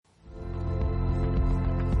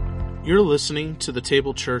You're listening to the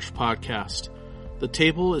Table Church podcast. The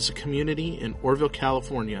Table is a community in Orville,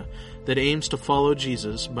 California that aims to follow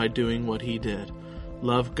Jesus by doing what he did.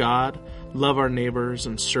 Love God, love our neighbors,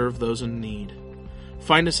 and serve those in need.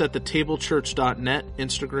 Find us at thetablechurch.net,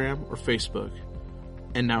 Instagram, or Facebook.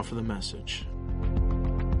 And now for the message.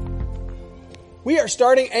 We are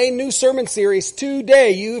starting a new sermon series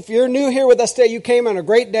today. If you're new here with us today, you came on a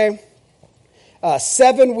great day.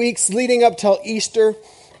 7 weeks leading up till Easter.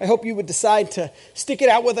 I hope you would decide to stick it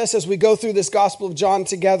out with us as we go through this Gospel of John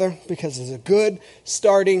together, because it's a good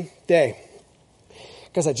starting day.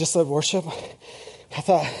 Because I just led worship, I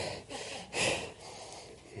thought,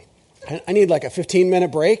 I need like a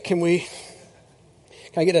 15-minute break. Can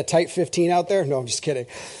I get a tight 15 out there? No, I'm just kidding.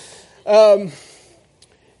 We're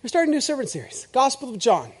starting a new sermon series, Gospel of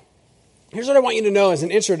John. Here's what I want you to know as an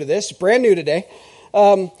intro to this, brand new today,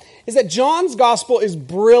 is that John's Gospel is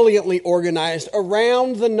brilliantly organized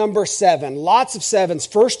around the number 7. Lots of sevens.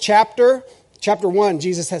 First chapter 1,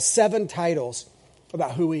 Jesus has 7 titles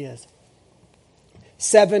about who he is.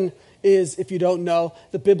 7 is, if you don't know,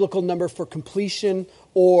 the biblical number for completion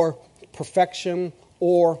or perfection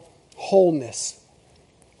or wholeness.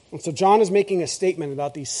 And so John is making a statement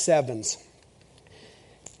about these 7s.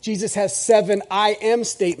 Jesus has 7 I am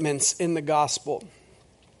statements in the Gospel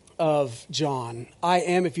of John. I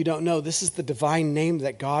am, if you don't know, this is the divine name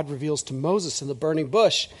that God reveals to Moses in the burning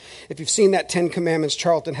bush. If you've seen that 10 Commandments,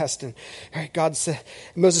 Charlton Heston, all right,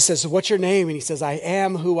 Moses says, so what's your name? And he says, I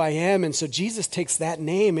am who I am. And so Jesus takes that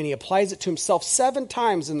name and he applies it to himself 7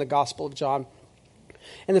 times in the Gospel of John.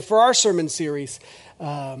 And then for our sermon series,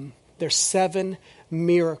 there's 7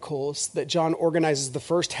 miracles that John organizes the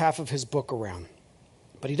first half of his book around.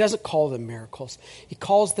 But he doesn't call them miracles. He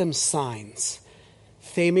calls them signs.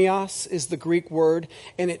 Themios is the Greek word,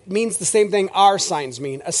 and it means the same thing our signs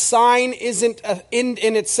mean. A sign isn't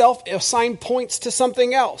in itself. A sign points to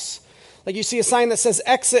something else. Like you see a sign that says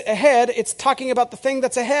exit ahead, it's talking about the thing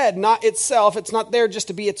that's ahead, not itself. It's not there just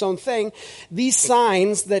to be its own thing. These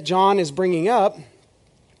signs that John is bringing up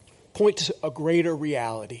point to a greater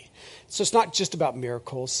reality. So it's not just about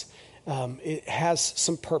miracles. It has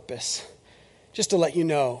some purpose. Just to let you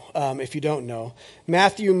know, if you don't know,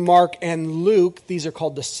 Matthew, Mark, and Luke, these are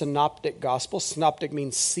called the synoptic gospels. Synoptic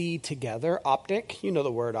means see together. Optic, you know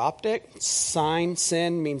the word optic. Sign,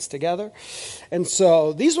 sin means together. And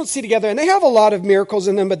so these ones see together, and they have a lot of miracles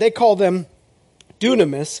in them, but they call them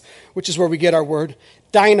dunamis, which is where we get our word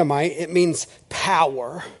dynamite. It means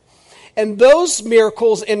power. And those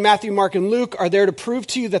miracles in Matthew, Mark, and Luke are there to prove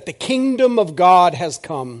to you that the kingdom of God has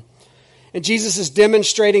come. And Jesus is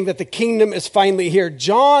demonstrating that the kingdom is finally here.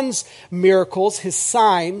 John's miracles, his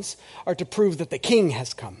signs, are to prove that the king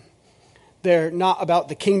has come. They're not about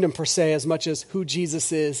the kingdom per se as much as who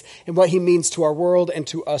Jesus is and what he means to our world and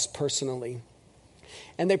to us personally.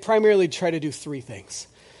 And they primarily try to do 3 things.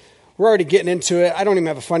 We're already getting into it. I don't even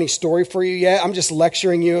have a funny story for you yet. I'm just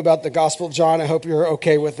lecturing you about the Gospel of John. I hope you're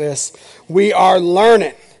okay with this. We are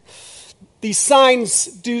learning. These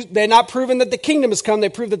signs, they're not proving that the kingdom has come. They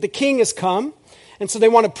prove that the king has come. And so they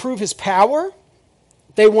want to prove his power.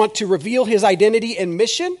 They want to reveal his identity and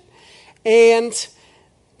mission. And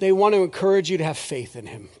they want to encourage you to have faith in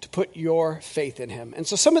him, to put your faith in him. And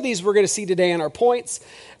so some of these we're going to see today in our points,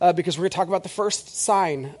 because we're going to talk about the first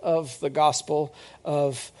sign of the Gospel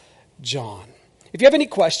of John. If you have any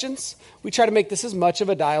questions, we try to make this as much of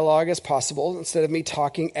a dialogue as possible instead of me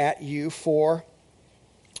talking at you for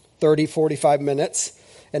 30, 45 minutes,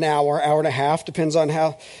 an hour and a half, depends on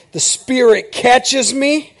how the Spirit catches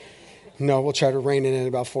me. No, we'll try to rein it in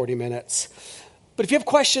about 40 minutes. But if you have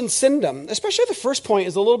questions, send them. Especially the first point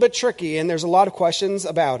is a little bit tricky, and there's a lot of questions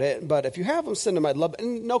about it. But if you have them, send them. I'd love,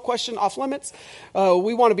 and no question off limits.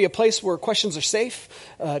 We want to be a place where questions are safe,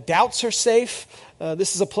 doubts are safe.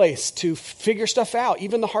 This is a place to figure stuff out,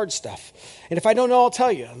 even the hard stuff. And if I don't know, I'll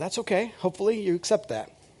tell you. That's okay. Hopefully you accept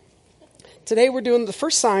that. Today we're doing the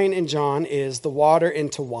first sign in John is the water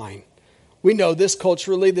into wine. We know this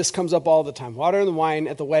culturally. This comes up all the time. Water and wine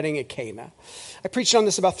at the wedding at Cana. I preached on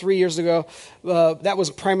this about 3 years ago. That was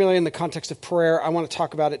primarily in the context of prayer. I want to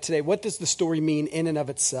talk about it today. What does the story mean in and of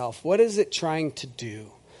itself? What is it trying to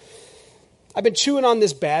do? I've been chewing on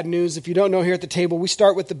this bad news. If you don't know, here at the table, we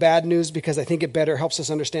start with the bad news because I think it better helps us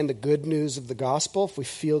understand the good news of the gospel if we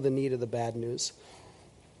feel the need of the bad news.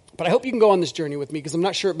 But I hope you can go on this journey with me because I'm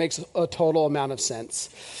not sure it makes a total amount of sense.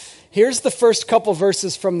 Here's the first couple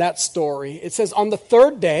verses from that story. It says, on the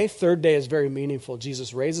third day is very meaningful.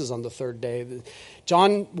 Jesus raises on the third day.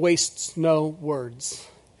 John wastes no words.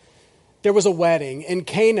 there was a wedding in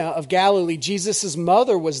Cana of Galilee. Jesus'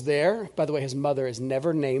 mother was there. By the way, his mother is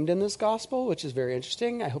never named in this gospel, which is very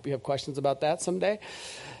interesting. I hope you have questions about that someday.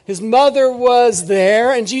 His mother was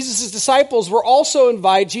there, and Jesus' disciples were also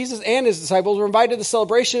invited. Jesus and his disciples were invited to the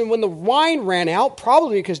celebration. When the wine ran out,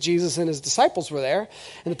 probably because Jesus and his disciples were there,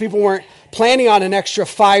 and the people weren't planning on an extra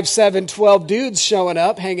 5, 7, 12 dudes showing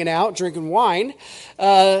up, hanging out, drinking wine,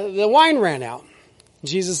 the wine ran out.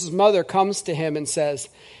 Jesus' mother comes to him and says,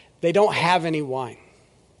 they don't have any wine.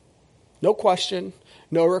 No question,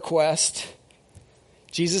 no request.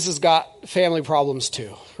 Jesus has got family problems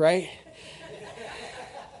too, right?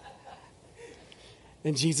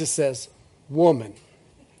 And Jesus says, woman.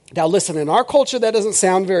 Now listen, in our culture, that doesn't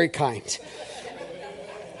sound very kind.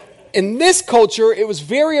 In this culture, it was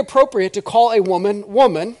very appropriate to call a woman,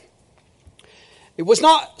 woman. It was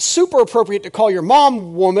not super appropriate to call your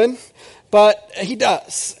mom woman, but he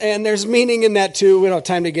does. And there's meaning in that too. We don't have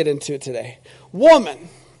time to get into it today. Woman.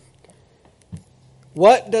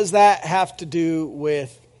 What does that have to do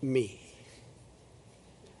with me?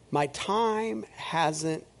 My time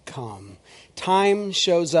hasn't come. Time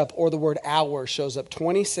shows up, or the word hour shows up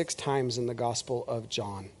 26 times in the Gospel of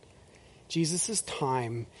John. Jesus'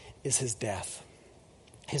 time is his death.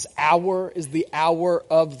 His hour is the hour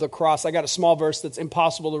of the cross. I got a small verse that's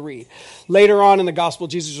impossible to read. Later on in the Gospel,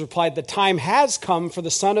 Jesus replied, the time has come for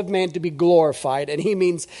the Son of Man to be glorified, and he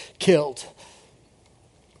means killed.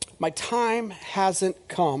 My time hasn't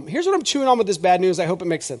come. Here's what I'm chewing on with this bad news. I hope it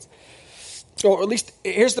makes sense. Or at least,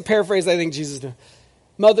 here's the paraphrase I think Jesus did.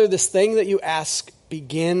 Mother, this thing that you ask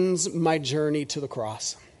begins my journey to the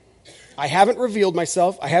cross. I haven't revealed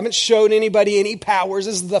myself. I haven't showed anybody any powers.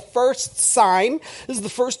 This is the first sign. This is the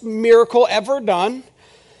first miracle ever done.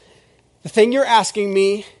 The thing you're asking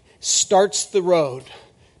me starts the road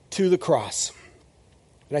to the cross.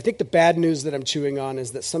 And I think the bad news that I'm chewing on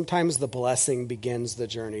is that sometimes the blessing begins the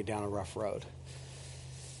journey down a rough road.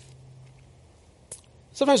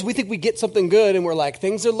 Sometimes we think we get something good and we're like,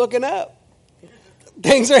 things are looking up.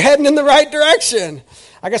 Things are heading in the right direction.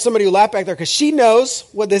 I got somebody who laughed back there because she knows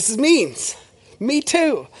what this means. Me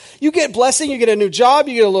too. You get blessing, you get a new job,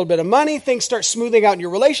 you get a little bit of money, things start smoothing out in your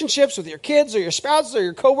relationships with your kids or your spouses or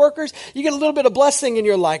your coworkers. You get a little bit of blessing and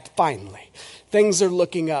you're like, finally, things are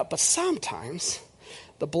looking up. But sometimes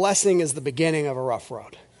the blessing is the beginning of a rough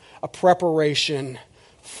road, a preparation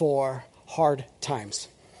for hard times.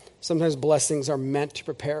 Sometimes blessings are meant to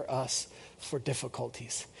prepare us for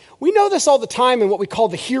difficulties. We know this all the time in what we call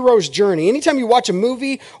the hero's journey. Anytime you watch a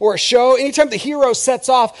movie or a show, anytime the hero sets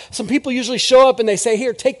off, some people usually show up and they say,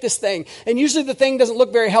 here, take this thing. And usually the thing doesn't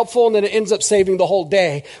look very helpful and then it ends up saving the whole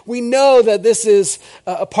day. We know that this is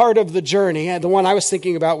a part of the journey. And the one I was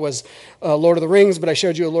thinking about was Lord of the Rings, but I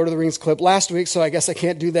showed you a Lord of the Rings clip last week, so I guess I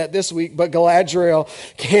can't do that this week. But Galadriel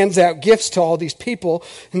hands out gifts to all these people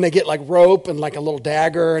and they get like rope and like a little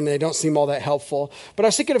dagger and they don't seem all that helpful. But I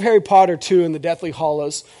was thinking of Harry Potter too in the Deathly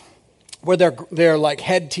Hallows, where their like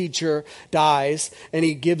head teacher dies and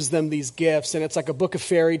he gives them these gifts, and it's like a book of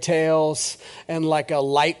fairy tales and like a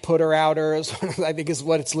light putter-outer, I think is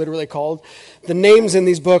what it's literally called. The names in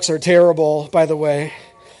these books are terrible, by the way.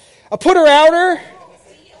 A putter-outer?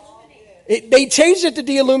 They changed it to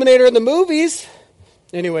de-illuminator in the movies.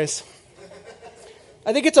 Anyways,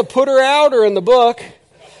 I think it's a putter-outer in the book.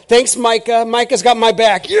 Thanks, Micah. Micah's got my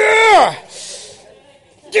back. Yeah!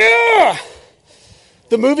 Yeah!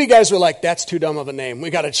 The movie guys were like, that's too dumb of a name. We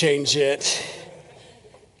got to change it.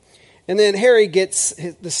 And then Harry gets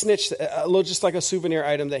the snitch, just like a souvenir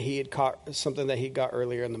item that he had caught, something that he got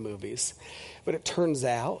earlier in the movies. But it turns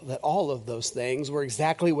out that all of those things were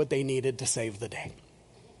exactly what they needed to save the day.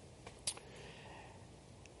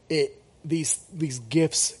 These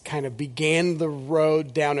gifts kind of began the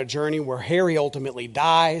road down a journey where Harry ultimately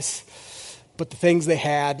dies, but the things they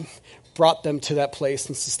had brought them to that place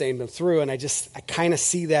and sustained them through. And I kind of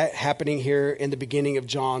see that happening here in the beginning of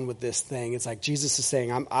John with this thing. It's like Jesus is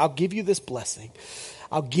saying, I'll give you this blessing.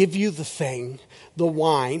 I'll give you the thing, the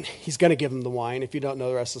wine. He's going to give him the wine if you don't know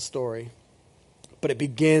the rest of the story. But it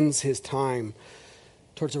begins his time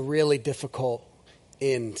towards a really difficult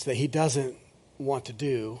end that he doesn't want to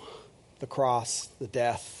do. The cross, the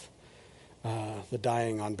death, the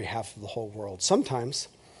dying on behalf of the whole world. Sometimes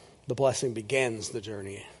the blessing begins the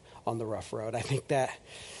journey on the rough road. I think that,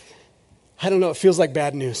 I don't know, it feels like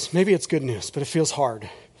bad news. Maybe it's good news, but it feels hard.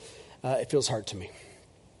 It feels hard to me.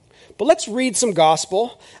 But let's read some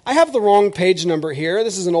gospel. I have the wrong page number here.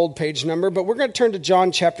 This is an old page number, but we're going to turn to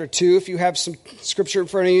John chapter 2. If you have some scripture in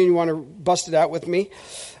front of you and you want to bust it out with me,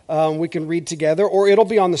 we can read together, or it'll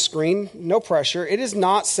be on the screen. No pressure. It is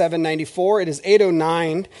not 794. It is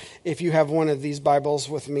 809 if you have one of these Bibles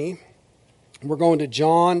with me. We're going to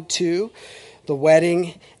John 2, the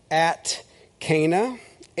wedding at Cana,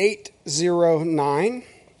 809.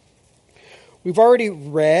 We've already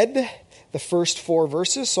read the first 4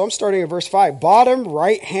 verses, so I'm starting at verse 5. Bottom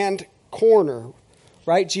right-hand corner,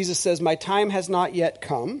 right? Jesus says, my time has not yet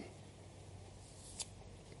come.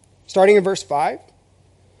 Starting in verse 5.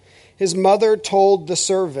 His mother told the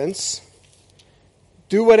servants,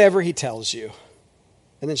 do whatever he tells you.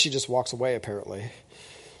 And then she just walks away, apparently,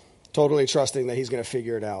 totally trusting that he's going to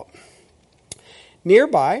figure it out.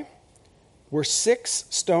 Nearby were 6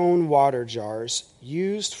 stone water jars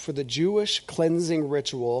used for the Jewish cleansing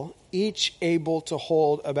ritual, each able to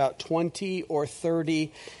hold about 20 or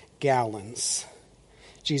 30 gallons.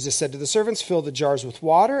 Jesus said to the servants, fill the jars with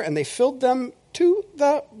water, and they filled them to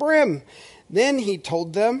the brim. Then he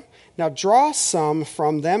told them, now draw some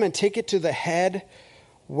from them and take it to the head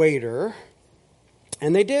waiter.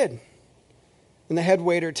 And they did. And the head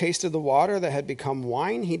waiter tasted the water that had become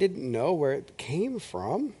wine. He didn't know where it came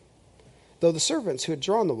from, though the servants who had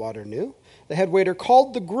drawn the water knew. The head waiter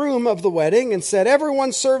called the groom of the wedding and said,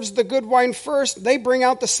 everyone serves the good wine first. They bring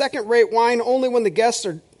out the second-rate wine only when the guests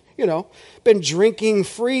are, been drinking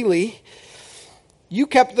freely. You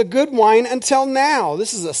kept the good wine until now.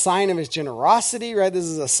 This is a sign of his generosity, right? This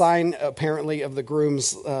is a sign, apparently, of the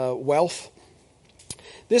groom's wealth.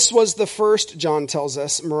 This was the first, John tells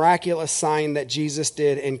us, miraculous sign that Jesus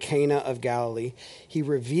did in Cana of Galilee. He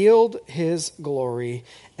revealed his glory,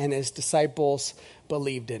 and his disciples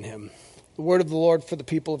believed in him. The word of the Lord for the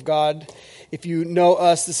people of God. If you know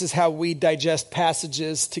us, this is how we digest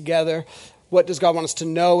passages together. What does God want us to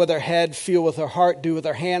know with our head, feel with our heart, do with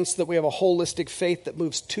our hands, so that we have a holistic faith that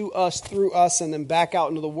moves to us, through us, and then back out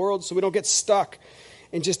into the world, so we don't get stuck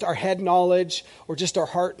in just our head knowledge or just our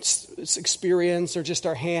heart's experience or just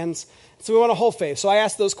our hands. So we want a whole faith. So I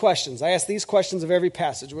ask those questions. I ask these questions of every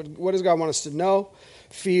passage. What does God want us to know,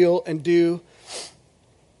 feel, and do?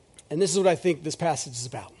 And this is what I think this passage is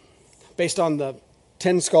about. Based on the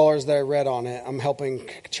 10 scholars that I read on it, I'm helping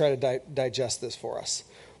try to digest this for us.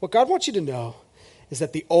 What God wants you to know is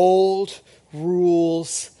that the old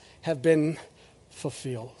rules have been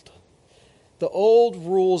fulfilled. The old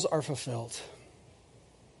rules are fulfilled.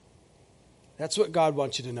 That's what God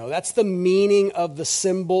wants you to know. That's the meaning of the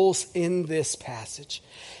symbols in this passage.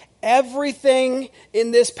 Everything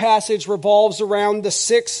in this passage revolves around the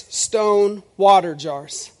 6 stone water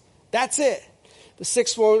jars. That's it. The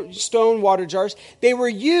 6 stone water jars. They were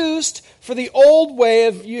used for the old way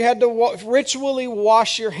of you had to ritually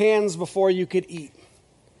wash your hands before you could eat.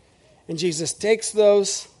 And Jesus takes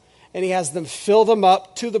those and he has them fill them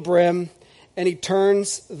up to the brim and he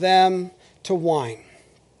turns them to wine.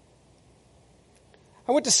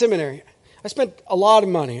 I went to seminary. I spent a lot of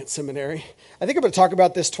money at seminary. I think I'm going to talk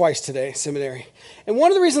about this twice today, seminary. And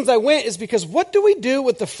one of the reasons I went is because what do we do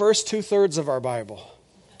with the first 2/3 of our Bible?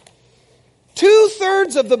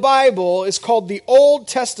 2/3 of the Bible is called the Old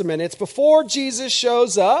Testament. It's before Jesus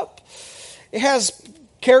shows up. It has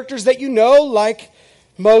characters that you know, like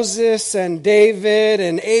Moses and David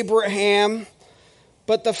and Abraham.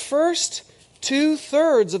 But the first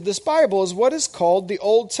 2/3 of this Bible is what is called the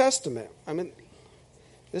Old Testament. I mean,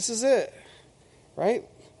 this is it, right?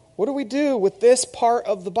 What do we do with this part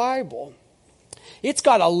of the Bible? It's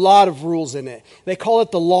got a lot of rules in it. They call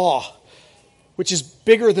it the law, which is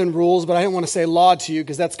bigger than rules, but I didn't want to say law to you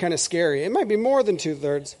because that's kind of scary. It might be more than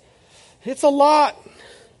 2/3. It's a lot.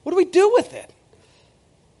 What do we do with it?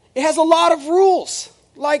 It has a lot of rules,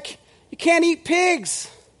 like you can't eat pigs,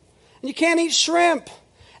 and you can't eat shrimp,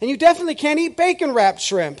 and you definitely can't eat bacon-wrapped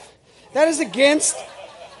shrimp. That's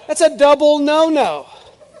a double no-no.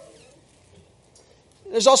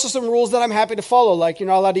 There's also some rules that I'm happy to follow, like you're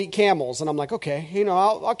not allowed to eat camels. And I'm like, okay,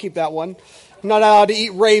 I'll keep that one. I'm not allowed to eat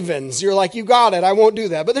ravens. You're like, you got it, I won't do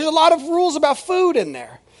that. But there's a lot of rules about food in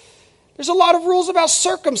there. There's a lot of rules about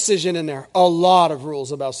circumcision in there. A lot of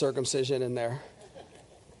rules about circumcision in there.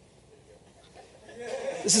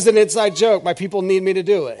 This is an inside joke. My people need me to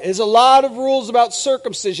do it. There's a lot of rules about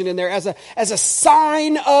circumcision in there as a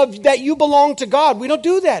sign of that you belong to God. We don't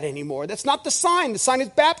do that anymore. That's not the sign. The sign is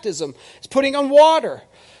baptism. It's putting on water.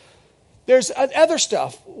 There's other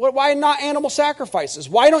stuff. Why not animal sacrifices?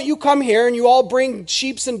 Why don't you come here and you all bring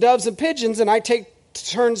sheep and doves and pigeons and I take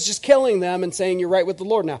turns just killing them and saying you're right with the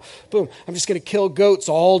Lord now. Boom. I'm just going to kill goats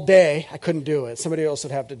all day. I couldn't do it. Somebody else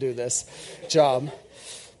would have to do this job.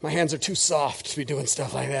 My hands are too soft to be doing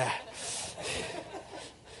stuff like that.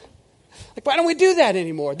 Like, why don't we do that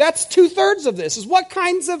anymore? That's 2/3 of this, is what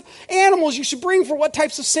kinds of animals you should bring for what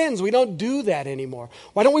types of sins. We don't do that anymore.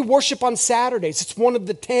 Why don't we worship on Saturdays? It's one of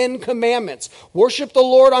the 10 commandments. Worship the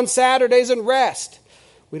Lord on Saturdays and rest.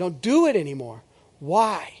 We don't do it anymore.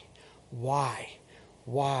 Why? Why?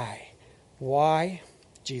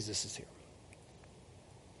 Jesus is here.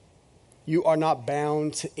 You are not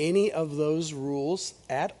bound to any of those rules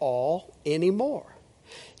at all anymore.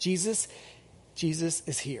 Jesus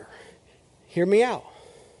is here. Hear me out.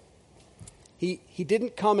 He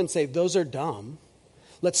didn't come and say, those are dumb.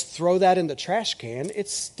 Let's throw that in the trash can.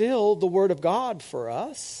 It's still the word of God for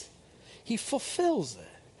us. He fulfills it.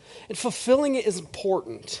 And fulfilling it is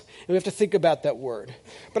important. And we have to think about that word.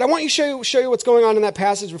 But I want to show you what's going on in that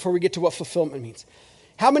passage before we get to what fulfillment means.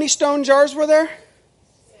 How many stone jars were there?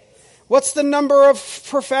 6. What's the number of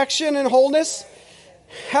perfection and wholeness?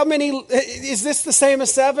 How many? Is this the same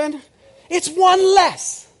as 7? It's 1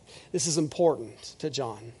 less. This is important to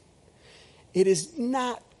John. It is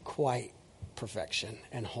not quite perfection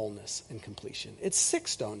and wholeness and completion. It's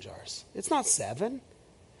 6 stone jars. It's not 7.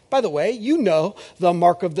 By the way, you know the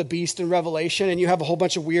mark of the beast in Revelation, and you have a whole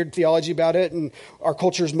bunch of weird theology about it, and our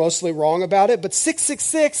culture is mostly wrong about it. But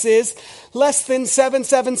 666 is less than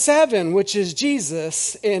 777, which is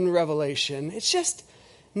Jesus in Revelation. It's just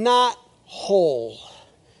not whole,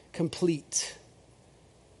 complete.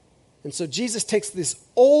 And so Jesus takes this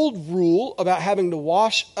old rule about having to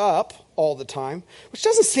wash up all the time, which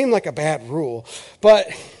doesn't seem like a bad rule, but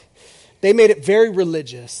they made it very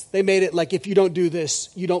religious. They made it like if you don't do this,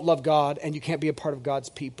 you don't love God and you can't be a part of God's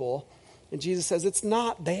people. And Jesus says it's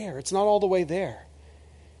not there. It's not all the way there.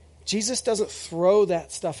 Jesus doesn't throw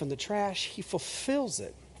that stuff in the trash. He fulfills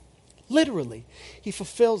it. Literally, he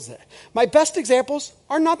fulfills it. My best examples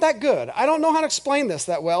are not that good. I don't know how to explain this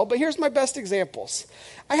that well, but here's my best examples.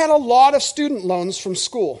 I had a lot of student loans from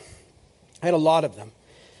school. I had a lot of them.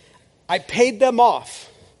 I paid them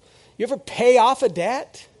off. You ever pay off a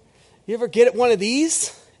debt? You ever get one of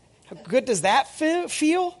these? How good does that feel?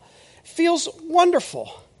 It feels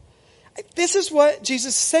wonderful. This is what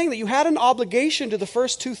Jesus is saying, that you had an obligation to the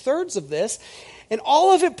first 2/3 of this, and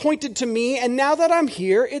all of it pointed to me, and now that I'm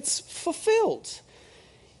here, it's fulfilled.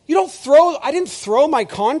 I didn't throw my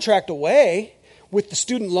contract away with the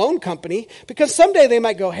student loan company, because someday they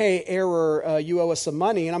might go, hey, error, you owe us some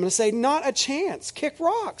money. And I'm going to say, not a chance. Kick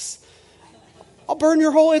rocks. I'll burn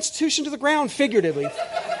your whole institution to the ground, figuratively.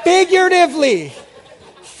 Figuratively.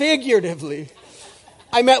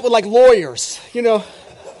 I met with lawyers,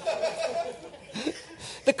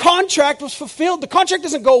 The contract was fulfilled. The contract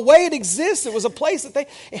doesn't go away. It exists. It was a place that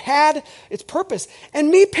it had its purpose. And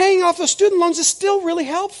me paying off those student loans is still really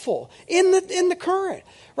helpful in the current,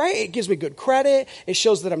 right? It gives me good credit. It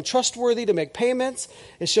shows that I'm trustworthy to make payments.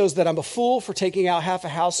 It shows that I'm a fool for taking out half a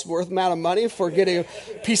house worth amount of money for getting a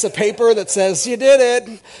piece of paper that says you did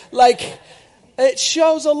it. It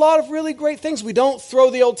shows a lot of really great things. We don't throw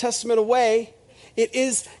the Old Testament away. It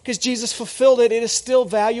is, because Jesus fulfilled it, it is still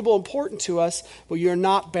valuable, important to us, but you're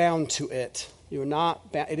not bound to it.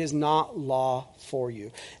 It is not law for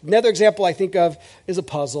you. Another example I think of is a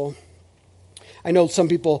puzzle. I know some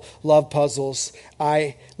people love puzzles.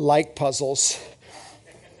 I like puzzles.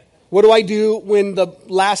 What do I do when the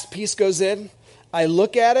last piece goes in? I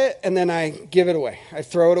look at it and then I give it away. I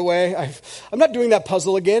throw it away. I'm not doing that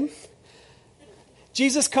puzzle again.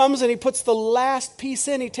 Jesus comes and he puts the last piece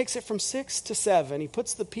in. He takes it from 6 to 7. He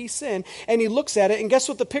puts the piece in and he looks at it. And guess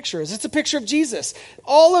what the picture is? It's a picture of Jesus.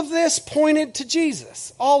 All of this pointed to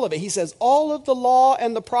Jesus. All of it. He says, all of the law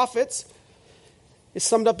and the prophets is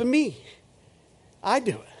summed up in me. I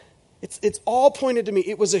do it. It's all pointed to me.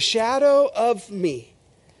 It was a shadow of me.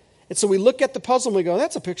 And so we look at the puzzle and we go,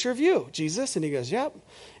 that's a picture of you, Jesus. And he goes, yep.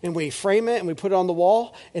 And we frame it and we put it on the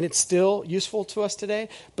wall and it's still useful to us today.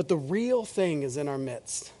 But the real thing is in our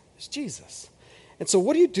midst. It's Jesus. And so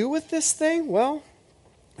what do you do with this thing? Well,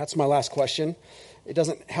 that's my last question. It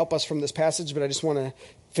doesn't help us from this passage, but I just want to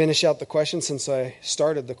finish out the question since I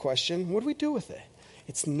started the question. What do we do with it?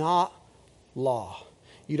 It's not law.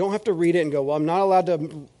 You don't have to read it and go, well, I'm not allowed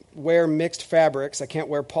to wear mixed fabrics. I can't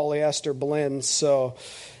wear polyester blends, so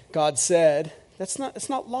God said, it's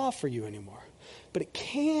not law for you anymore. But it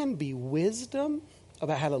can be wisdom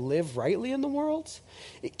about how to live rightly in the world.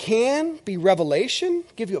 It can be revelation,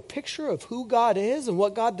 give you a picture of who God is and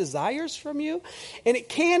what God desires from you. And it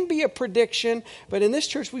can be a prediction, but in this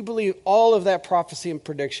church we believe all of that prophecy and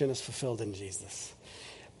prediction is fulfilled in Jesus.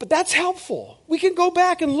 But that's helpful. We can go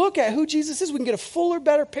back and look at who Jesus is. We can get a fuller,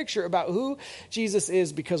 better picture about who Jesus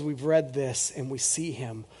is because we've read this and we see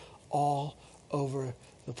him all over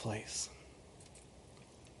the place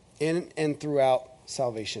in and throughout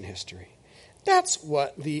salvation history. That's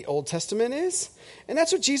what the Old Testament is, and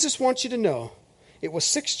that's what Jesus wants you to know. It was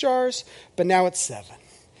 6 jars, but now it's 7.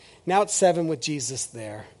 Now it's 7 with Jesus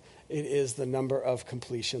there It is the number of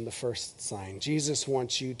completion, the first sign. Jesus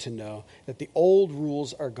wants you to know that the old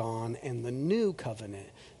rules are gone and the new covenant,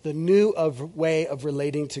 the new way of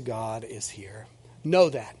relating to God is here. Know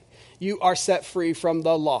that. You are set free from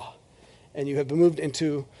the law and you have been moved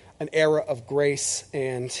into an era of grace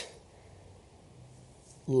and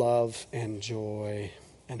love and joy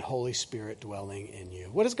and Holy Spirit dwelling in you.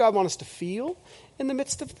 What does God want us to feel in the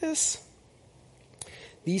midst of this?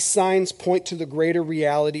 These signs point to the greater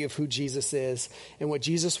reality of who Jesus is. And what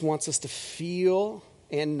Jesus wants us to feel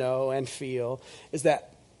and know and feel is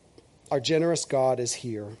that our generous God is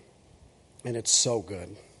here. And it's so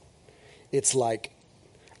good. It's like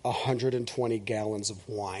 120 gallons of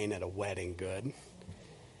wine at a wedding good.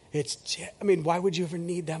 Why would you ever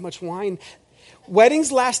need that much wine?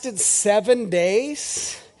 Weddings lasted 7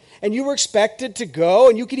 days. And you were expected to go,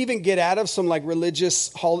 and you could even get out of some like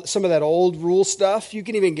religious, some of that old rule stuff. You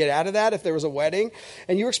can even get out of that if there was a wedding.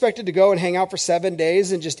 And you were expected to go and hang out for 7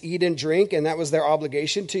 days and just eat and drink, and that was their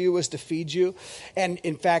obligation to you, was to feed you. And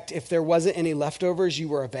in fact, if there wasn't any leftovers, you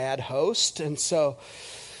were a bad host. And so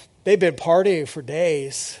they've been partying for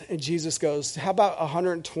days. And Jesus goes, how about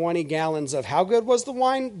 120 gallons of, how good was the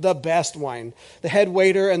wine? The best wine. The head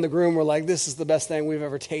waiter and the groom were like, this is the best thing we've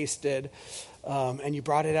ever tasted. And you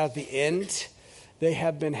brought it out at the end. They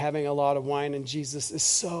have been having a lot of wine, and Jesus is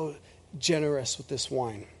so generous with this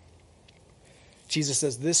wine. Jesus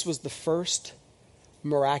says this was the first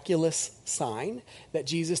miraculous sign that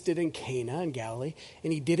Jesus did in Cana in Galilee,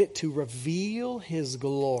 and he did it to reveal his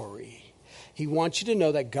glory. He wants you to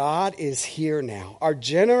know that God is here now. Our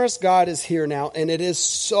generous God is here now, and it is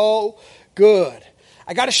so good.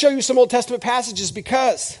 I got to show you some Old Testament passages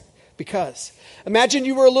because imagine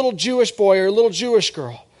you were a little Jewish boy or a little Jewish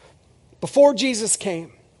girl before Jesus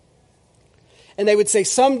came. And they would say,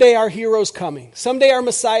 someday our hero's coming. Someday our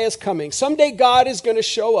Messiah's coming. Someday God is going to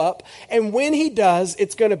show up. And when he does,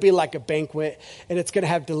 it's going to be like a banquet. And it's going to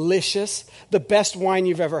have the best wine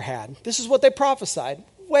you've ever had. This is what they prophesied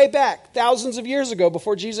way back, thousands of years ago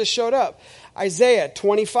before Jesus showed up. Isaiah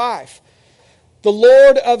 25. The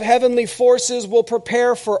Lord of heavenly forces will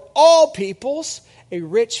prepare for all peoples a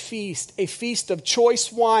rich feast, a feast of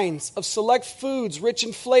choice wines, of select foods, rich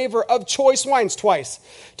in flavor, of choice wines. Twice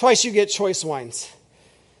you get choice wines.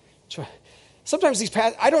 Sometimes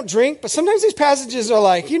I don't drink, but sometimes these passages are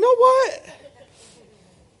like, you know what?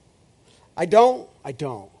 I don't.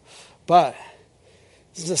 But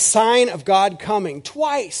this is a sign of God coming.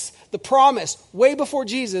 Twice, the promise, way before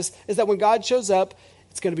Jesus, is that when God shows up,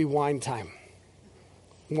 it's going to be wine time.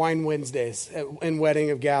 Wine Wednesdays in Wedding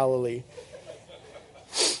of Galilee.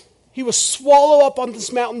 He will swallow up on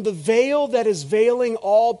this mountain the veil that is veiling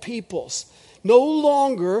all peoples. No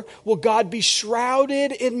longer will God be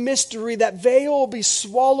shrouded in mystery. That veil will be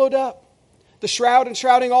swallowed up. The shroud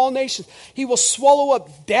enshrouding all nations. He will swallow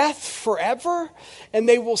up death forever. And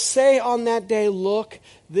they will say on that day, look,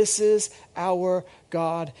 this is our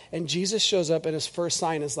God. And Jesus shows up and his first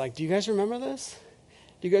sign is like, do you guys remember this?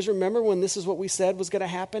 Do you guys remember when this is what we said was going to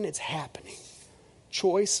happen? It's happening.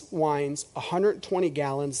 Choice wines, 120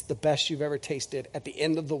 gallons, the best you've ever tasted at the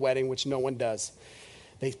end of the wedding, which no one does.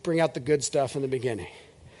 They bring out the good stuff in the beginning.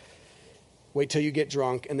 Wait till you get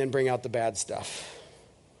drunk and then bring out the bad stuff.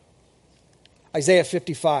 Isaiah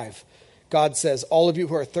 55, God says, all of you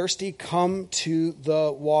who are thirsty, come to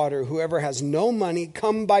the water. Whoever has no money,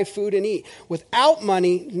 come buy food and eat. Without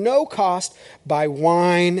money, no cost, buy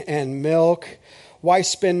wine and milk. Why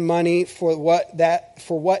spend money for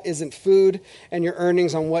what isn't food, and your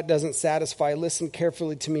earnings on what doesn't satisfy? Listen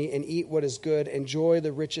carefully to me and eat what is good. Enjoy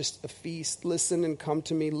the richest of feasts. Listen and come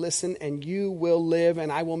to me. Listen and you will live,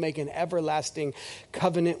 and I will make an everlasting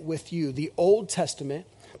covenant with you. The Old Testament,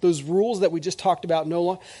 those rules that we just talked about, no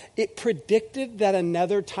longer, it predicted that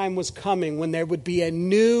another time was coming when there would be a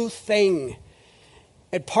new thing.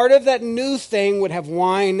 And part of that new thing would have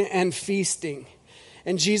wine and feasting.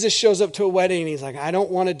 And Jesus shows up to a wedding and he's like, I don't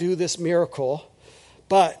want to do this miracle,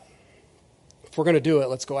 but if we're going to do it,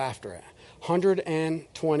 let's go after it.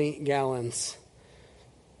 120 gallons.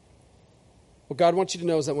 What God wants you to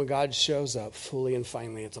know is that when God shows up fully and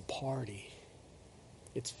finally, it's a party.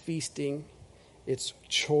 It's feasting. It's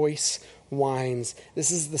choice wines. This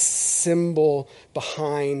is the symbol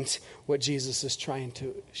behind what Jesus is trying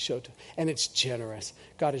to show to. And it's generous.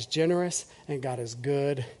 God is generous and God is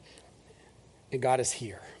good. And God is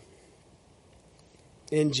here.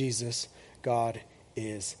 In Jesus, God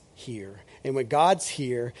is here. And when God's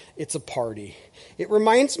here, it's a party. It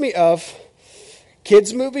reminds me of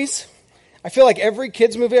kids' movies. I feel like every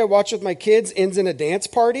kids' movie I watch with my kids ends in a dance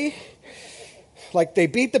party. Like they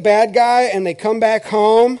beat the bad guy and they come back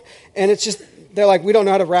home and it's just they're like, we don't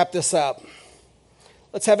know how to wrap this up.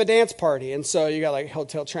 Let's have a dance party. And so you got like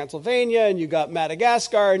Hotel Transylvania, and you got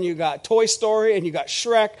Madagascar, and you got Toy Story, and you got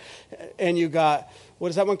Shrek, and you got, what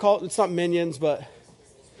is that one called? It's not Minions, but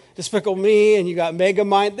Despicable Me, and you got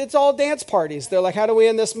Megamind. It's all dance parties. They're like, how do we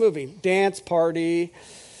end this movie? Dance party.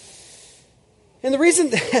 And the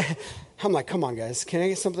reason, I'm like, come on, guys, can I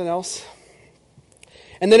get something else?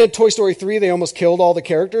 And then in Toy Story 3, they almost killed all the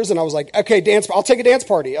characters, and I was like, okay, I'll take a dance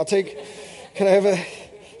party. Can I have a...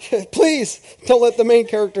 Please, don't let the main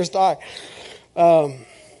characters die. But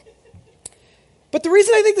the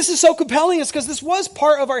reason I think this is so compelling is because this was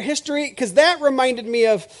part of our history, because that reminded me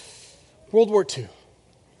of World War II.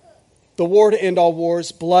 The war to end all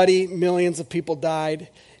wars, bloody, millions of people died.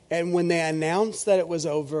 And when they announced that it was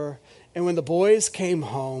over, and when the boys came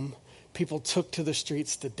home, people took to the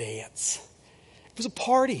streets to dance. It was a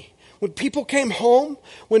party. When people came home,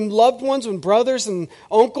 when loved ones, when brothers and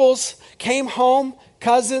uncles came home,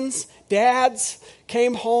 cousins, dads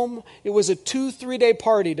came home, it was a 2-3 day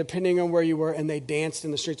party depending on where you were, and they danced in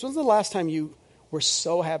the streets. When's the last time you were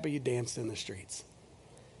so happy you danced in the streets?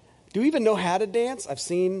 Do you even know how to dance? I've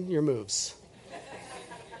seen your moves.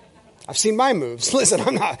 I've seen my moves. Listen,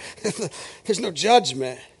 there's no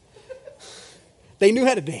judgment. They knew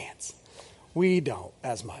how to dance. We don't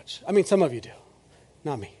as much. I mean, some of you do.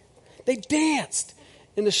 Not me. They danced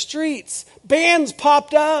in the streets. Bands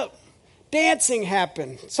popped up. Dancing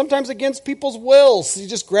happened. Sometimes against people's wills. You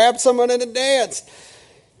just grabbed someone and it danced.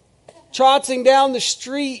 Trotting down the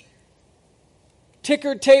street.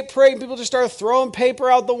 Ticker tape parade. People just started throwing paper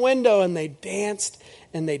out the window. And they danced.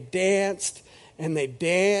 And they danced. And they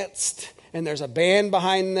danced. And there's a band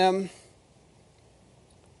behind them.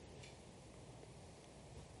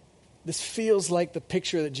 This feels like the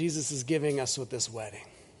picture that Jesus is giving us with this wedding.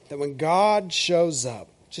 That when God shows up,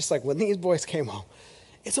 just like when these boys came home,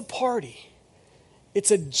 it's a party.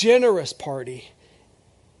 It's a generous party.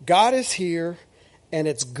 God is here, and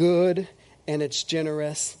it's good, and it's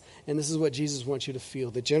generous. And this is what Jesus wants you to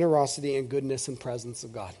feel, the generosity and goodness and presence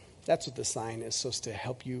of God. That's what the sign is supposed to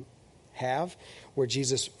help you have, where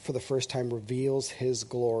Jesus, for the first time, reveals his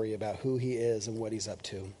glory about who he is and what he's up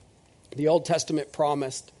to. The Old Testament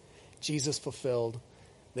promised, Jesus fulfilled,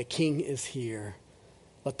 the King is here.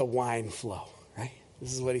 Let the wine flow, right?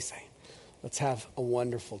 This is what he's saying. Let's have a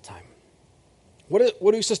wonderful time. What are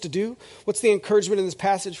we supposed to do? What's the encouragement in this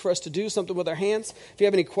passage for us to do? Something with our hands? If you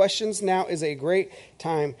have any questions, now is a great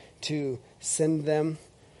time to send them.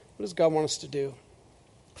 What does God want us to do?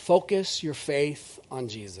 Focus your faith on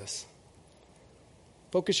Jesus.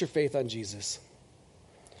 Focus your faith on Jesus.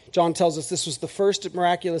 John tells us this was the first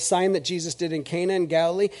miraculous sign that Jesus did in Cana in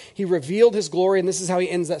Galilee. He revealed his glory, and this is how he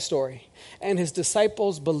ends that story. And his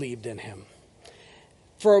disciples believed in him.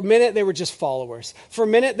 For a minute, they were just followers. For a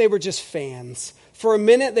minute, they were just fans. For a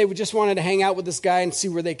minute, they just wanted to hang out with this guy and see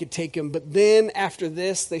where they could take him. But then, after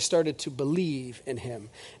this, they started to believe in him.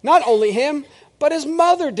 Not only him, but his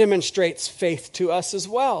mother demonstrates faith to us as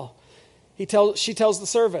well. She tells the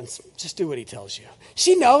servants, just do what he tells you.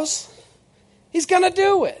 She knows. He's going to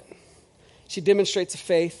do it. She demonstrates a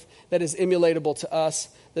faith that is emulatable to us.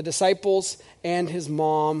 The disciples and his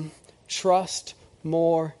mom trust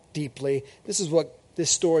more deeply. This is what this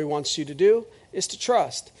story wants you to do, is to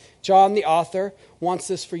trust. John, the author, wants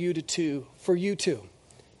this for you too,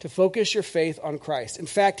 to focus your faith on Christ. In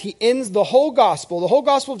fact, he ends the whole gospel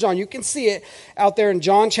of John. You can see it out there in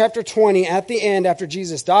John chapter 20 at the end after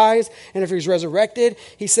Jesus dies and after he's resurrected.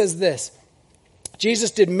 He says this,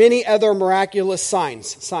 Jesus did many other miraculous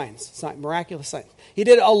signs. Miraculous signs. He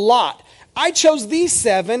did a lot. I chose these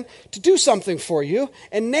 7 to do something for you,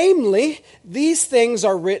 and namely, these things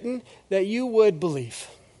are written that you would believe.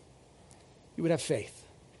 You would have faith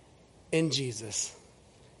in Jesus,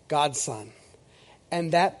 God's Son,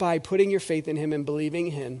 and that by putting your faith in him and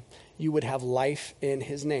believing him, you would have life in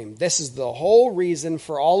his name. This is the whole reason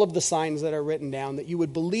for all of the signs that are written down, that you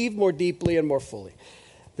would believe more deeply and more fully.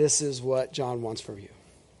 This is what John wants from you.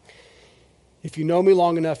 If you know me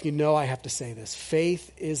long enough, you know I have to say this.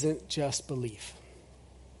 Faith isn't just belief.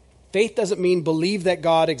 Faith doesn't mean believe that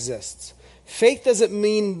God exists. Faith doesn't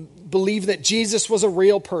mean believe that Jesus was a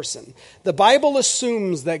real person. The Bible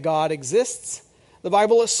assumes that God exists. The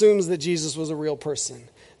Bible assumes that Jesus was a real person.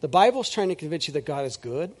 The Bible is trying to convince you that God is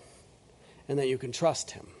good and that you can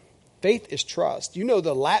trust him. Faith is trust. You know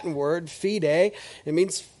the Latin word fide. It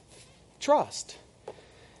means trust.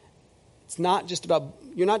 It's not just about,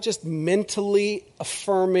 you're not just mentally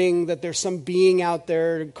affirming that there's some being out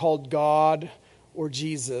there called God or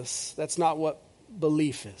Jesus. That's not what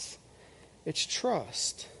belief is. It's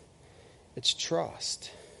trust. It's trust.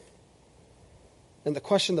 And the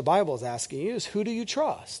question the Bible is asking you is, who do you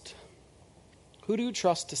trust? Who do you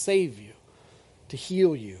trust to save you, to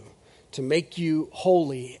heal you, to make you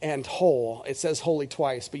holy and whole? It says holy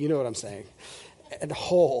twice, but you know what I'm saying. And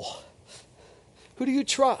whole. Who do you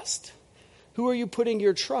trust? Who are you putting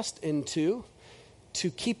your trust into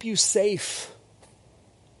to keep you safe,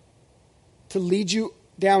 to lead you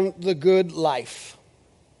down the good life?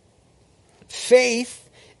 Faith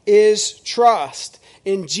is trust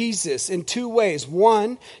in Jesus in two ways.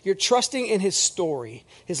 One, you're trusting in his story,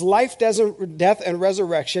 his life, death, and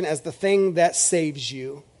resurrection as the thing that saves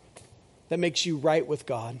you, that makes you right with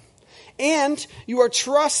God. And you are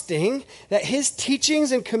trusting that his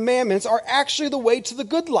teachings and commandments are actually the way to the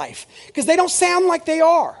good life, because they don't sound like they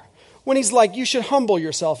are. When he's like, you should humble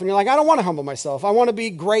yourself, and you're like, I don't want to humble myself. I want to be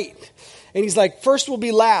great. And he's like, first will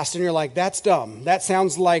be last. And you're like, that's dumb. That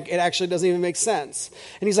sounds like it actually doesn't even make sense.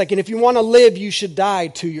 And he's like, and if you want to live, you should die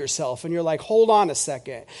to yourself. And you're like, hold on a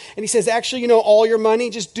second. And he says, actually, all your money,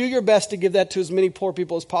 just do your best to give that to as many poor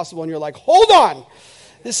people as possible. And you're like, hold on.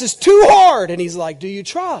 This is too hard. And he's like, do you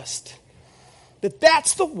trust that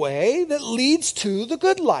that's the way that leads to the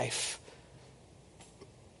good life?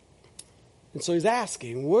 And so he's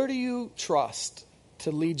asking, where do you trust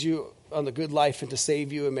to lead you on the good life and to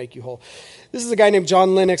save you and make you whole? This is a guy named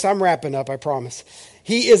John Lennox. I'm wrapping up, I promise.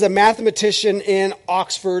 He is a mathematician in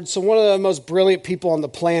Oxford, so one of the most brilliant people on the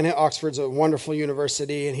planet. Oxford's a wonderful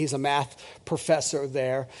university, and he's a math professor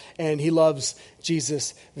there, and he loves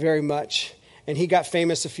Jesus very much. And he got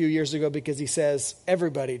famous a few years ago because he says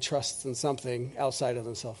everybody trusts in something outside of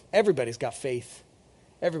themselves. Everybody's got faith.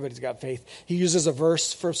 Everybody's got faith. He uses a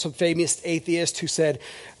verse for some famous atheist who said,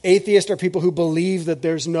 atheists are people who believe that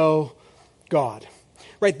there's no God.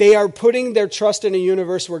 Right? They are putting their trust in a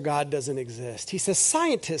universe where God doesn't exist. He says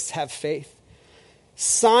scientists have faith.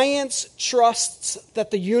 Science trusts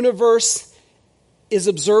that the universe is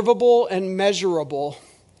observable and measurable,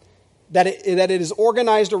 that it is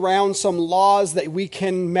organized around some laws that we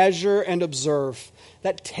can measure and observe.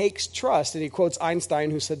 That takes trust. And he quotes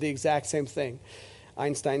Einstein, who said the exact same thing.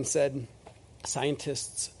 Einstein said,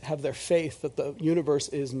 scientists have their faith that the universe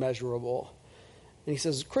is measurable. And he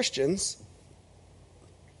says, Christians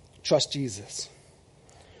trust Jesus.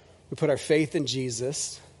 We put our faith in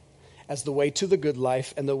Jesus as the way to the good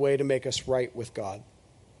life and the way to make us right with God.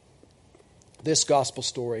 This gospel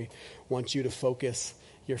story wants you to focus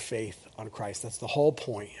your faith on Christ. That's the whole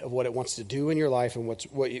point of what it wants to do in your life and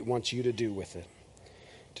what it wants you to do with it.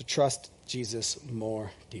 To trust Jesus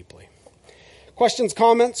more deeply. Questions,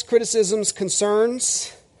 comments, criticisms,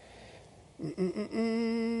 concerns?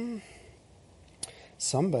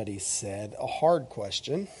 Somebody said a hard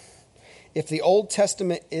question. If the Old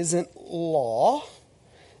Testament isn't law,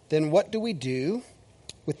 then what do we do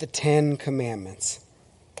with the 10 Commandments?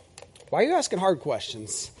 Why are you asking hard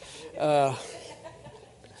questions? The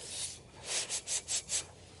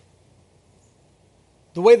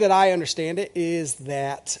way that I understand it is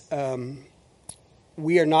that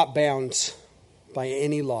we are not bound by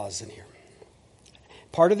any laws in here.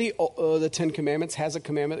 Part of the 10 Commandments has a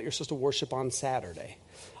commandment that you're supposed to worship on Saturday,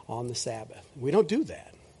 on the Sabbath. We don't do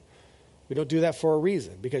that. We don't do that for a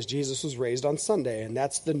reason, because Jesus was raised on Sunday, and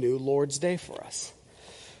that's the new Lord's Day for us.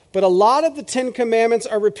 But a lot of the 10 Commandments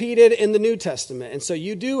are repeated in the New Testament, and so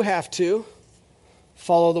you do have to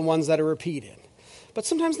follow the ones that are repeated. But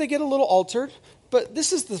sometimes they get a little altered, but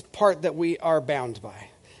this is the part that we are bound by.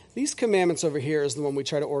 These commandments over here is the one we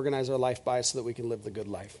try to organize our life by so that we can live the good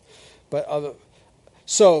life.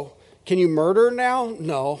 So, can you murder now?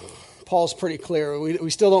 No. Paul's pretty clear. We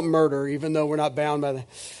still don't murder, even though we're not bound by that.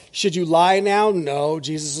 Should you lie now? No.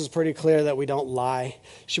 Jesus is pretty clear that we don't lie.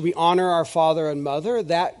 Should we honor our father and mother?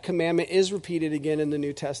 That commandment is repeated again in the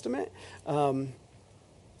New Testament.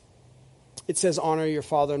 It says honor your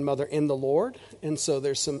father and mother in the Lord. And so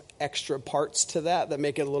there's some extra parts to that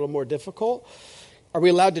make it a little more difficult. Are we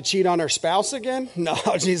allowed to cheat on our spouse again? No,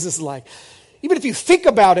 Jesus is like, even if you think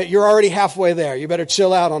about it, you're already halfway there. You better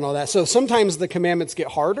chill out on all that. So sometimes the commandments get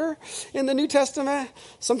harder in the New Testament.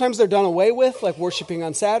 Sometimes they're done away with, like worshiping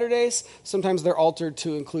on Saturdays. Sometimes they're altered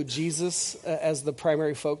to include Jesus as the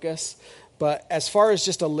primary focus. But as far as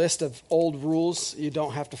just a list of old rules, you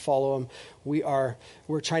don't have to follow them.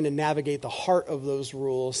 We're trying to navigate the heart of those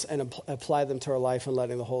rules and apply them to our life and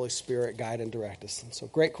letting the Holy Spirit guide and direct us. And so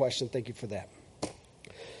great question. Thank you for that.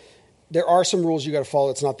 There are some rules you got to follow.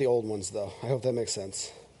 It's not the old ones, though. I hope that makes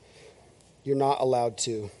sense. You're not allowed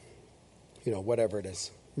to, whatever it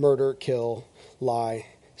is. Murder, kill, lie,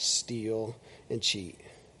 steal, and cheat.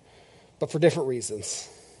 But for different reasons.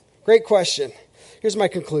 Great question. Here's my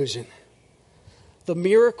conclusion. The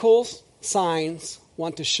miracles, signs,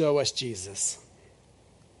 want to show us Jesus.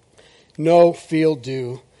 No field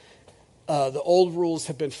due. The old rules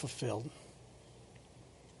have been fulfilled.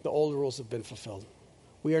 The old rules have been fulfilled.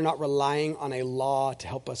 We are not relying on a law to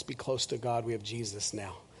help us be close to God. We have Jesus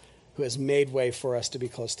now, who has made way for us to be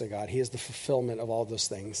close to God. He is the fulfillment of all those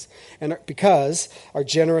things. And because our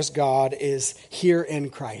generous God is here in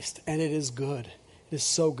Christ, and it is good. It is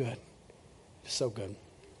so good. It is so good.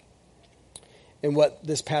 And what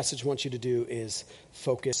this passage wants you to do is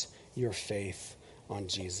focus your faith on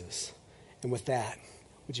Jesus. And with that,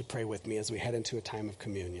 would you pray with me as we head into a time of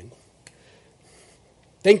communion?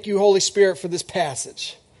 Thank you, Holy Spirit, for this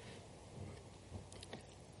passage.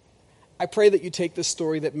 I pray that you take this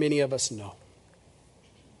story that many of us know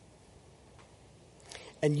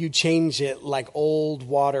and you change it like old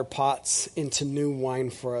water pots into new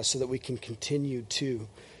wine for us so that we can continue to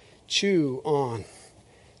chew on,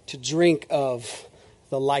 to drink of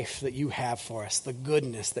the life that you have for us, the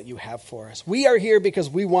goodness that you have for us. We are here because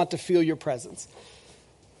we want to feel your presence.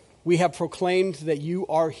 We have proclaimed that you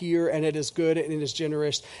are here and it is good and it is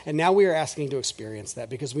generous. And now we are asking to experience that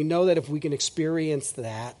because we know that if we can experience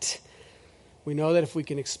that,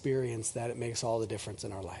 it makes all the difference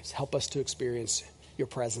in our lives. Help us to experience your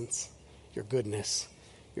presence, your goodness,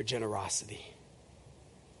 your generosity.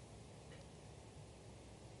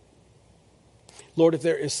 Lord, if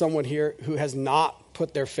there is someone here who has not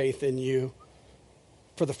put their faith in you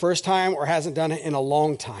for the first time or hasn't done it in a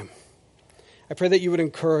long time, I pray that you would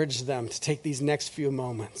encourage them to take these next few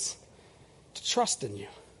moments to trust in you,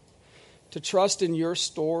 to trust in your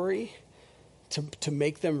story, to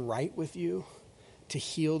make them right with you, to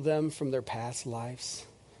heal them from their past lives,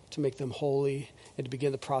 to make them holy, and to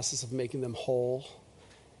begin the process of making them whole,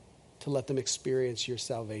 to let them experience your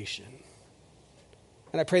salvation.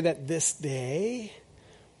 And I pray that this day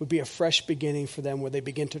would be a fresh beginning for them where they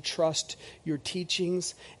begin to trust your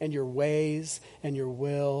teachings and your ways and your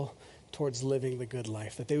will towards living the good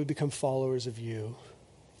life, that they would become followers of you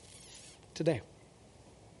today.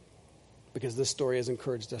 Because this story has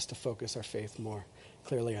encouraged us to focus our faith more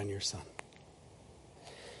clearly on your Son.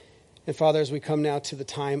 And Father, as we come now to the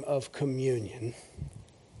time of communion,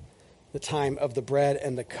 the time of the bread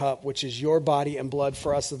and the cup, which is your body and blood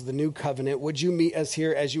for us of the new covenant, would you meet us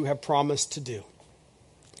here as you have promised to do?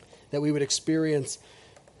 That we would experience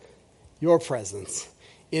your presence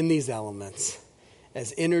in these elements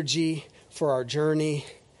as energy for our journey,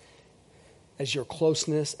 as your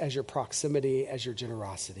closeness, as your proximity, as your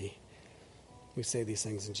generosity. We say these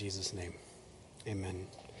things in Jesus' name. Amen.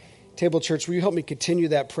 Table Church, will you help me continue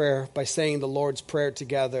that prayer by saying the Lord's Prayer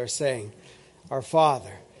together, saying, Our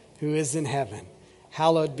Father, who is in heaven,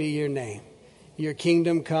 hallowed be your name. Your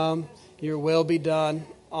kingdom come, your will be done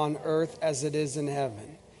on earth as it is in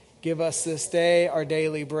heaven. Give us this day our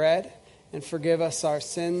daily bread, and forgive us our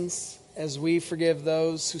sins as we forgive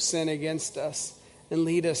those who sin against us. And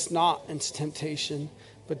lead us not into temptation,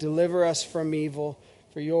 but deliver us from evil.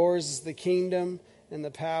 For yours is the kingdom and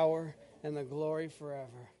the power and the glory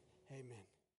forever. Amen.